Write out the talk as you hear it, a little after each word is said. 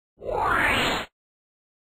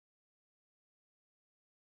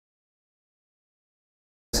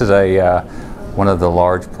This is one of the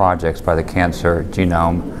large projects by the Cancer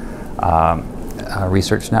Genome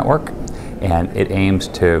Research Network, and it aims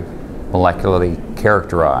to molecularly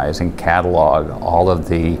characterize and catalog all of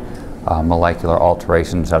the molecular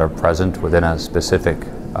alterations that are present within a specific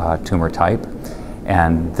tumor type.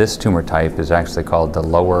 And this tumor type is actually called the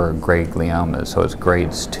lower grade gliomas, so it's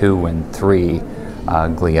grades 2 and 3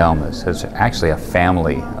 gliomas. It's actually a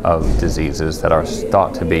family of diseases that are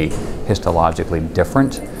thought to be histologically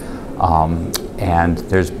different. And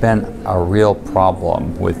there's been a real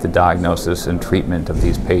problem with the diagnosis and treatment of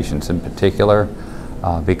these patients in particular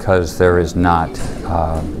because there is not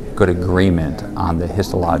good agreement on the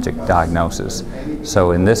histologic diagnosis.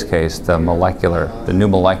 So in this case, the new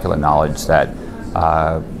molecular knowledge that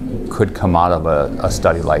could come out of a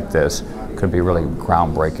study like this could be really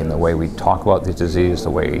groundbreaking. The way we talk about these diseases, the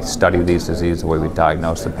way we study these diseases, the way we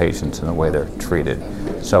diagnose the patients, and the way they're treated.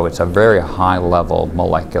 So it's a very high-level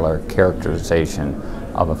molecular characterization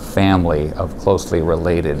of a family of closely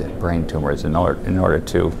related brain tumors in order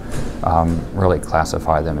to really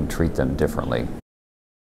classify them and treat them differently.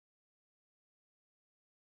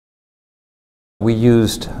 We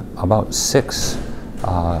used about 6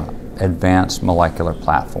 advanced molecular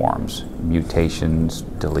platforms: mutations,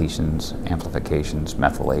 deletions, amplifications,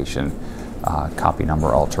 methylation, copy number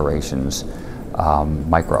alterations,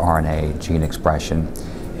 microRNA, gene expression.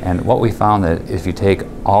 And what we found that if you take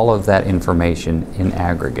all of that information in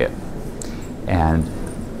aggregate and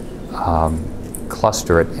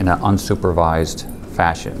cluster it in an unsupervised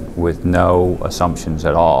fashion with no assumptions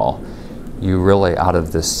at all, you really, out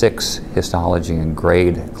of the 6 histology and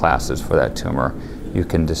grade classes for that tumor, you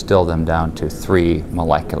can distill them down to 3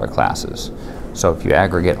 molecular classes. So if you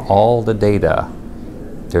aggregate all the data,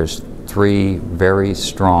 there's 3 very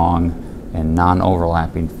strong and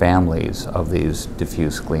non-overlapping families of these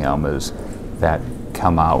diffuse gliomas that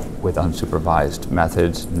come out with unsupervised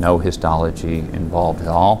methods, no histology involved at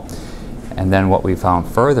all. And then what we found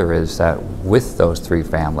further is that with those 3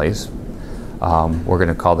 families, we're going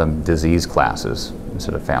to call them disease classes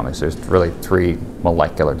instead of families. There's really 3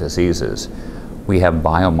 molecular diseases. We have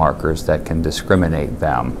biomarkers that can discriminate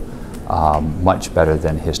them much better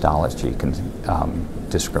than histology can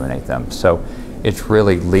discriminate them. So it's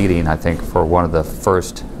really leading, I think, for one of the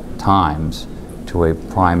first times to a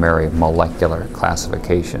primary molecular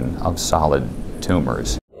classification of solid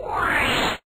tumors.